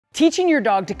Teaching your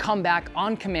dog to come back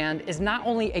on command is not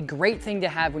only a great thing to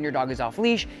have when your dog is off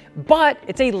leash, but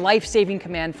it's a life-saving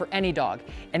command for any dog.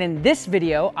 And in this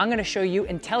video, I'm gonna show you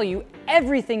and tell you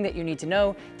everything that you need to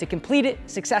know to complete it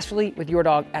successfully with your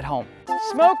dog at home.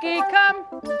 Smokey, come.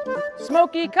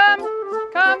 Smokey, come.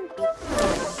 Come.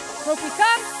 Smokey,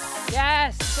 come.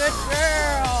 Yes, good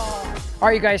girl. All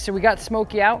right, you guys, so we got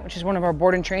Smokey out, which is one of our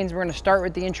board and trains. We're gonna start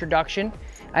with the introduction.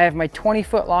 I have my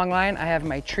 20-foot long line. I have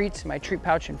my treats, my treat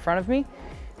pouch in front of me.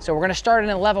 So we're gonna start in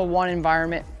a level 1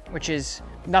 environment, which is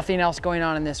nothing else going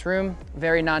on in this room,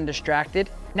 very non-distracted.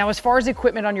 Now, as far as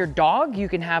equipment on your dog, you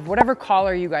can have whatever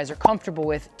collar you guys are comfortable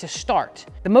with to start.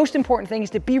 The most important thing is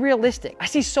to be realistic. I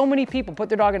see so many people put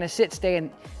their dog in a sit, stay,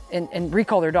 and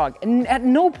recall their dog. And at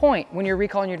no point when you're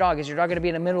recalling your dog is your dog gonna be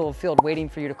in the middle of the field waiting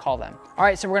for you to call them. All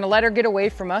right, so we're gonna let her get away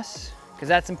from us because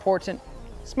that's important.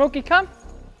 Smokey, come.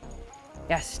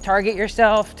 Yes, target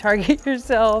yourself, target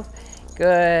yourself.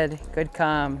 Good, good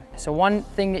come. So one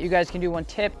thing that you guys can do, one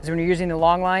tip, is when you're using the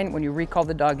long line, when you recall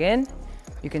the dog in,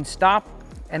 you can stop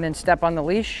and then step on the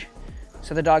leash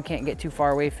so the dog can't get too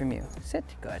far away from you. Sit,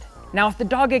 good. Now, if the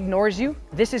dog ignores you,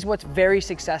 this is what's very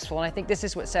successful, and I think this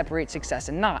is what separates success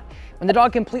and not. When the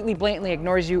dog completely blatantly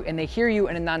ignores you and they hear you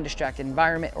in a non-distracted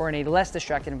environment or in a less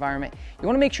distracted environment, you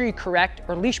wanna make sure you correct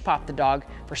or leash pop the dog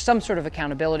for some sort of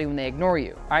accountability when they ignore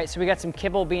you. All right, so we got some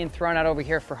kibble being thrown out over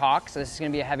here for Hawk, so this is gonna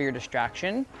be a heavier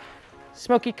distraction.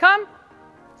 Smokey, come.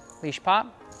 Leash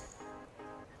pop.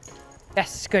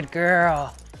 Yes, good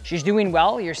girl. She's doing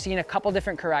well. You're seeing a couple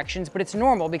different corrections, but it's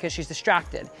normal because she's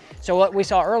distracted. So what we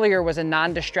saw earlier was a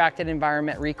non-distracted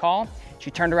environment recall. She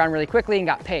turned around really quickly and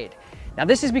got paid. Now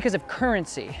this is because of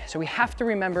currency. So we have to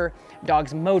remember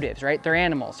dogs' motives, right? They're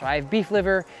animals. So I have beef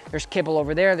liver, there's kibble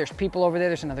over there, there's people over there,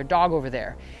 there's another dog over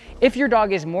there. If your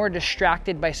dog is more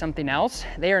distracted by something else,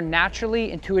 they are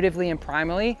naturally, intuitively, and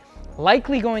primarily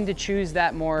likely going to choose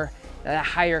that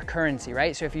higher currency,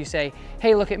 right? So if you say,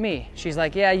 hey, look at me. She's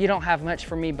like, yeah, you don't have much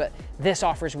for me, but this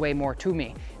offers way more to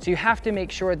me. So you have to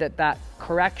make sure that that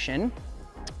correction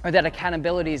or that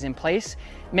accountability is in place.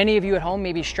 Many of you at home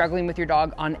may be struggling with your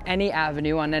dog on any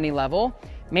avenue, on any level,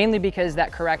 mainly because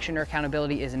that correction or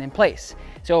accountability isn't in place.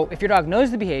 So if your dog knows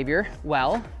the behavior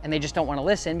well, and they just don't want to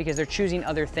listen because they're choosing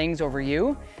other things over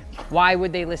you, why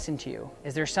would they listen to you?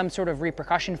 Is there some sort of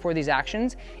repercussion for these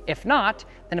actions? If not,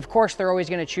 then of course they're always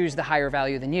going to choose the higher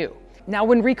value than you. Now,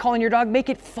 when recalling your dog, make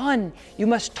it fun. You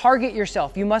must target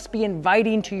yourself. You must be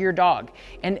inviting to your dog.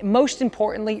 And most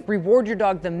importantly, reward your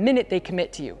dog the minute they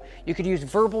commit to you. You could use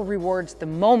verbal rewards the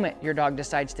moment your dog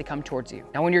decides to come towards you.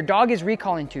 Now, when your dog is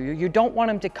recalling to you, you don't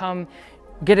want him to come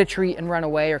get a treat and run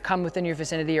away, or come within your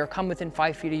vicinity, or come within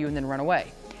 5 feet of you and then run away.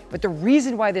 But the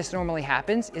reason why this normally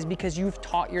happens is because you've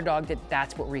taught your dog that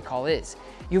that's what recall is.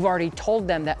 You've already told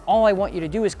them that all I want you to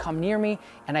do is come near me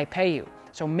and I pay you.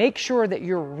 So make sure that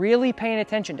you're really paying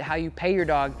attention to how you pay your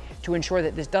dog to ensure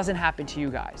that this doesn't happen to you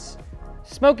guys.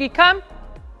 Smokey, come.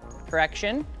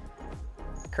 Correction.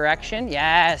 Correction.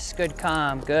 Yes, good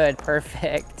come. Good,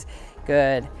 perfect.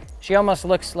 Good. She almost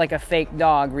looks like a fake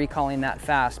dog recalling that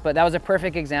fast, but that was a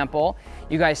perfect example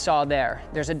you guys saw there.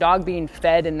 There's a dog being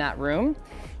fed in that room.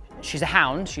 She's a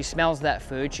hound. She smells that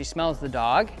food. She smells the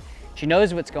dog. She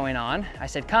knows what's going on. I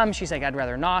said, come. She's like, I'd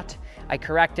rather not. I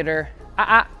corrected her.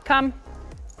 Come.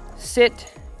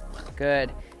 Sit.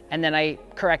 Good. And then I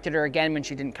corrected her again when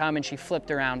she didn't come and she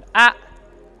flipped around.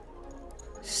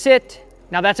 Sit.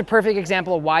 Now that's a perfect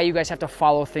example of why you guys have to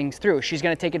follow things through. She's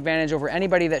gonna take advantage over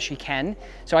anybody that she can.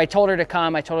 So I told her to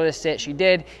come, I told her to sit, she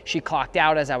did. She clocked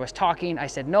out as I was talking. I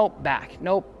said, nope, back,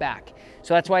 nope, back.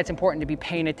 So that's why it's important to be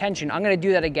paying attention. I'm gonna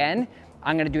do that again.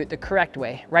 I'm gonna do it the correct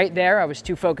way. Right there, I was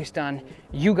too focused on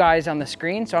you guys on the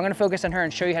screen. So I'm gonna focus on her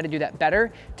and show you how to do that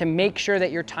better, to make sure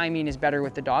that your timing is better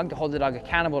with the dog, to hold the dog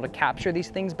accountable, to capture these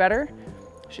things better.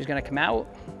 She's gonna come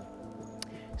out.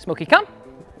 Smokey, come.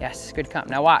 Yes, good come.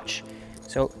 Now watch.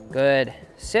 So good,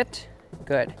 sit,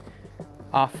 good,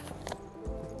 off.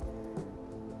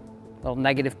 Little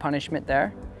negative punishment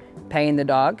there. Paying the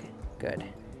dog, good.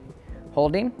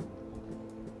 Holding,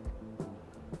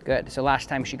 good. So last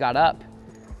time she got up,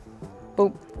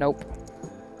 boop, nope.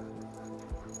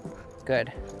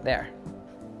 Good, there.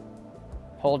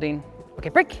 Holding, okay,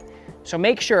 break. So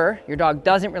make sure your dog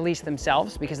doesn't release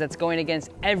themselves because that's going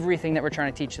against everything that we're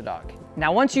trying to teach the dog.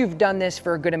 Now, once you've done this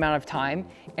for a good amount of time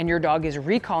and your dog is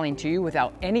recalling to you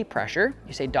without any pressure,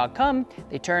 you say, dog, come,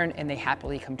 they turn and they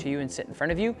happily come to you and sit in front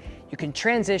of you. You can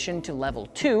transition to level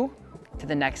 2 to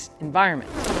the next environment.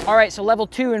 All right, so level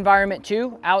 2, environment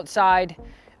 2, outside,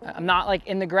 I'm not like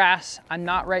in the grass. I'm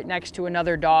not right next to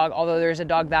another dog, although there's a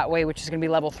dog that way, which is gonna be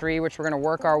level 3, which we're gonna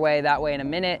work our way that way in a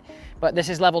minute. But this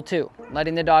is level 2,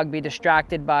 letting the dog be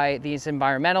distracted by these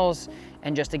environmentals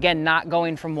and just, again, not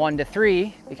going from 1 to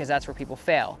 3 because that's where people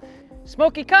fail.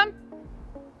 Smokey, come.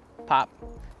 Pop.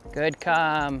 Good,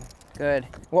 come. Good.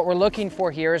 What we're looking for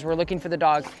here is we're looking for the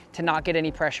dog to not get any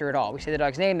pressure at all. We say the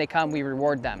dog's name, they come, we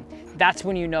reward them. That's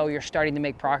when you know you're starting to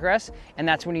make progress, and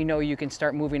that's when you know you can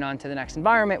start moving on to the next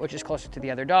environment, which is closer to the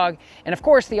other dog. And of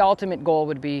course, the ultimate goal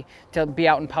would be to be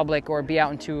out in public or be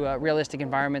out into realistic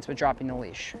environments with dropping the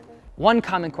leash. One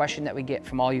common question that we get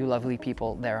from all you lovely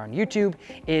people there on YouTube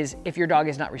is, if your dog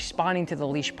is not responding to the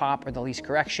leash pop or the leash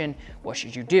correction, what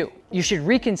should you do? You should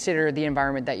reconsider the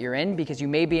environment that you're in, because you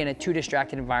may be in a too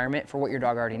distracted environment for what your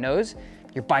dog already knows.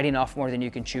 You're biting off more than you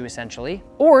can chew, essentially.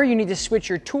 Or you need to switch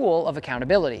your tool of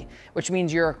accountability, which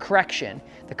means your correction,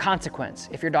 the consequence.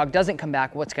 If your dog doesn't come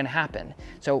back, what's gonna happen?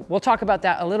 So we'll talk about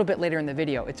that a little bit later in the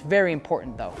video. It's very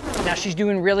important though. Now she's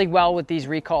doing really well with these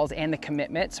recalls and the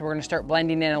commitment. So we're gonna start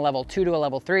blending in a level 2 to a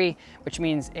level 3, which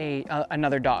means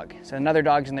another dog. So another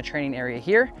dog's in the training area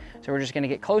here. So we're just gonna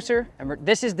get closer, and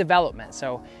this is development.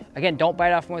 So again, don't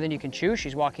bite off more than you can chew.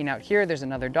 She's walking out here, there's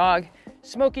another dog.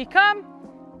 Smokey, come.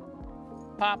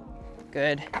 Pop,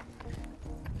 good.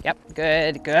 Yep,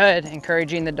 good, good.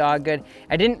 Encouraging the dog, good.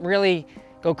 I didn't really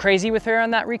go crazy with her on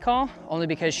that recall, only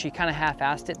because she kind of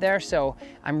half-assed it there. So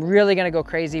I'm really gonna go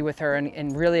crazy with her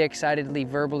and really excitedly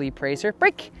verbally praise her,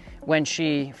 break, when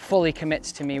she fully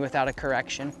commits to me without a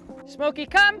correction. Smokey,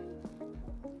 come.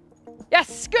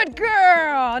 Yes, good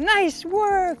girl, nice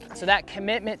work. So that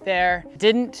commitment there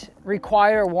didn't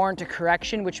require or warrant a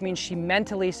correction, which means she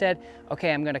mentally said,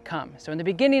 okay, I'm gonna come. So in the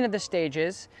beginning of the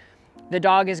stages, the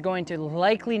dog is going to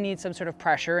likely need some sort of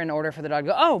pressure in order for the dog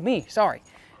to go, oh, me, sorry.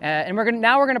 And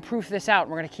now we're gonna proof this out,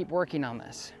 and we're gonna keep working on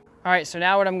this. All right, so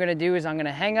now what I'm gonna do is I'm gonna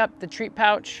hang up the treat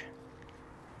pouch.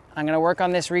 I'm gonna work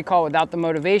on this recall without the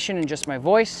motivation and just my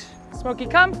voice. Smokey,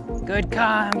 come. Good,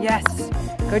 come, yes.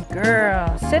 Good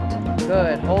girl, sit.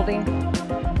 Good, holding.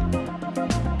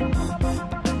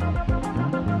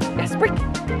 Yes, break.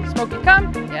 Smokey,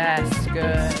 come. Yes,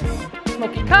 good.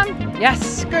 Smokey, come.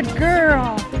 Yes, good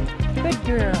girl. Good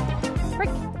girl. Break.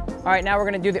 All right, now we're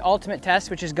gonna do the ultimate test,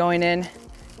 which is going in,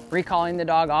 recalling the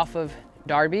dog off of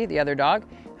Darby, the other dog.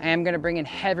 I am gonna bring in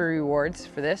heavy rewards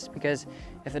for this, because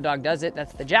if the dog does it,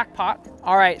 that's the jackpot.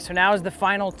 All right, so now is the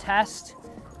final test.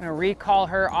 I'm gonna recall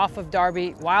her off of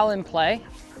Darby while in play.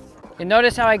 You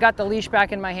notice how I got the leash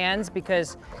back in my hands,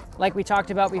 because like we talked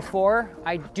about before,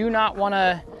 I do not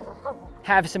wanna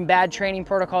have some bad training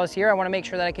protocols here. I wanna make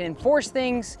sure that I can enforce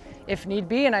things if need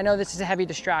be, and I know this is a heavy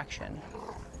distraction.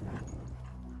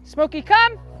 Smokey,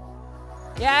 come.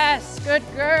 Yes, good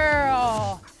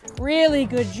girl. Really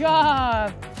good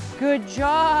job. Good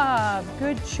job,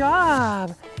 good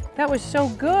job. That was so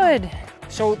good.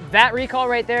 So that recall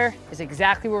right there is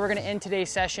exactly where we're gonna end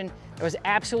today's session. It was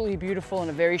absolutely beautiful in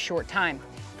a very short time.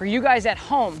 For you guys at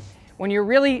home, when you're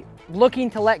really looking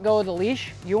to let go of the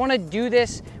leash, you wanna do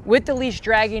this with the leash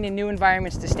dragging in new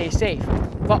environments to stay safe.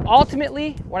 But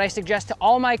ultimately, what I suggest to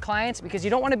all my clients, because you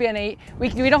don't wanna be on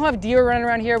we don't have deer running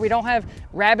around here, we don't have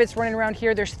rabbits running around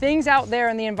here. There's things out there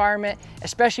in the environment,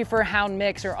 especially for a hound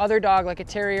mix or other dog like a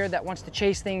terrier that wants to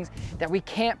chase things that we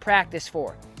can't practice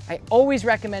for. I always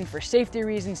recommend, for safety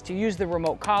reasons, to use the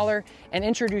remote collar and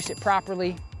introduce it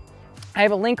properly. I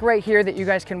have a link right here that you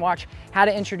guys can watch how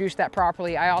to introduce that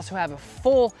properly. I also have a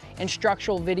full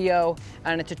instructional video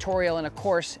and a tutorial and a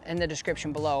course in the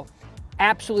description below.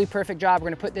 Absolutely perfect job. We're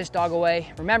gonna put this dog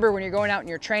away. Remember, when you're going out and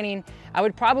you're training, I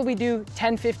would probably do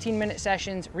 10, 15-minute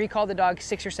sessions, recall the dog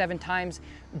 6 or 7 times.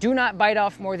 Do not bite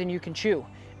off more than you can chew.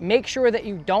 Make sure that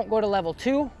you don't go to level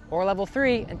 2 or level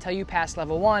 3 until you pass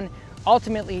level 1.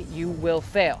 Ultimately, you will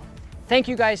fail. Thank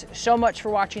you guys so much for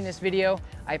watching this video.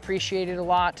 I appreciate it a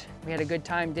lot. We had a good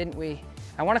time, didn't we?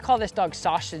 I want to call this dog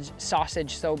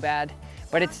sausage so bad,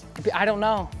 but I don't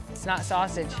know. It's not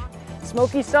sausage.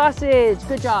 Smoky sausage.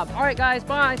 Good job. All right, guys,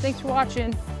 bye. Thanks for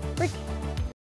watching. Freak.